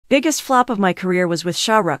Biggest flop of my career was with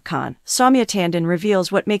Shah Rukh Khan. Saumya Tandon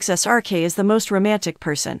reveals what makes SRK as the most romantic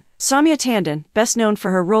person. Saumya Tandon, best known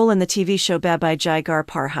for her role in the TV show Bhabi Ghar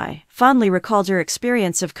Parhai, fondly recalled her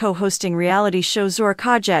experience of co-hosting reality show Zor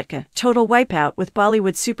Ka Jhatka, Total Wipeout with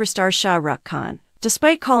Bollywood superstar Shah Rukh Khan.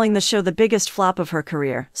 Despite calling the show the biggest flop of her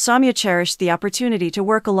career, Saumya cherished the opportunity to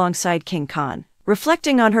work alongside King Khan.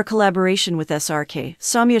 Reflecting on her collaboration with SRK,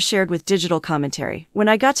 Saumya shared with Digital Commentary, "When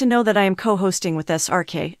I got to know that I am co-hosting with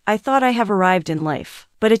SRK, I thought I have arrived in life.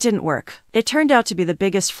 But it didn't work. It turned out to be the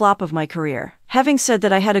biggest flop of my career." Having said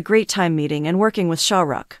that, I had a great time meeting and working with Shah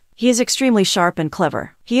Rukh. He is extremely sharp and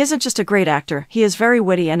clever. He isn't just a great actor, he is very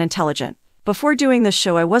witty and intelligent. Before doing this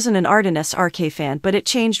show I wasn't an ardent SRK fan, but it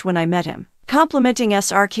changed when I met him. Complimenting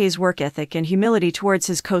SRK's work ethic and humility towards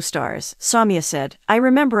his co-stars, Saumya said, "I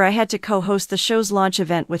remember I had to co-host the show's launch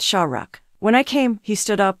event with Shah Rukh. When I came, he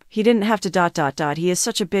stood up, he didn't have to ... He is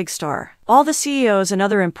such a big star. All the CEOs and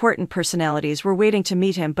other important personalities were waiting to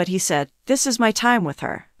meet him, but he said, 'This is my time with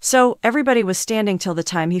her.' So, everybody was standing till the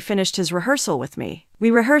time he finished his rehearsal with me. We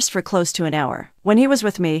rehearsed for close to an hour. When he was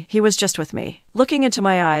with me, he was just with me, looking into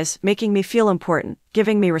my eyes, making me feel important,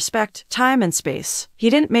 giving me respect, time and space. He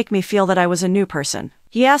didn't make me feel that I was a new person.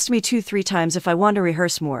 He asked me 2-3 times if I want to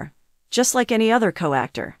rehearse more. Just like any other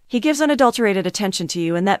co-actor. He gives unadulterated attention to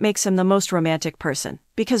you, and that makes him the most romantic person.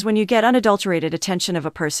 Because when you get unadulterated attention of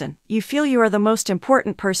a person, you feel you are the most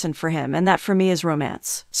important person for him, and that for me is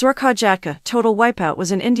romance." Zor Ka Jhatka, Total Wipeout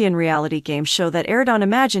was an Indian reality game show that aired on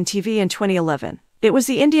Imagine TV in 2011. It was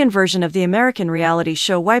the Indian version of the American reality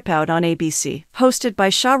show Wipeout on ABC, hosted by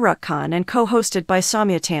Shah Rukh Khan and co-hosted by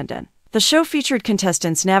Saumya Tandon. The show featured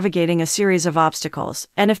contestants navigating a series of obstacles,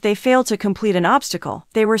 and if they failed to complete an obstacle,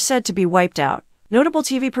 they were said to be wiped out. Notable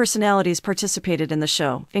TV personalities participated in the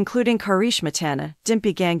show, including Karishma Tana,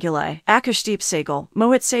 Dimpy Ganguly, Akashdeep Sehgal,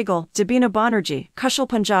 Mohit Sehgal, Dabina Banerjee, Kushal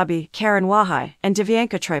Punjabi, Karan Wahai, and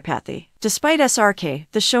Divyanka Tripathi. Despite SRK,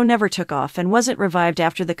 the show never took off and wasn't revived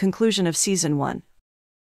after the conclusion of Season 1.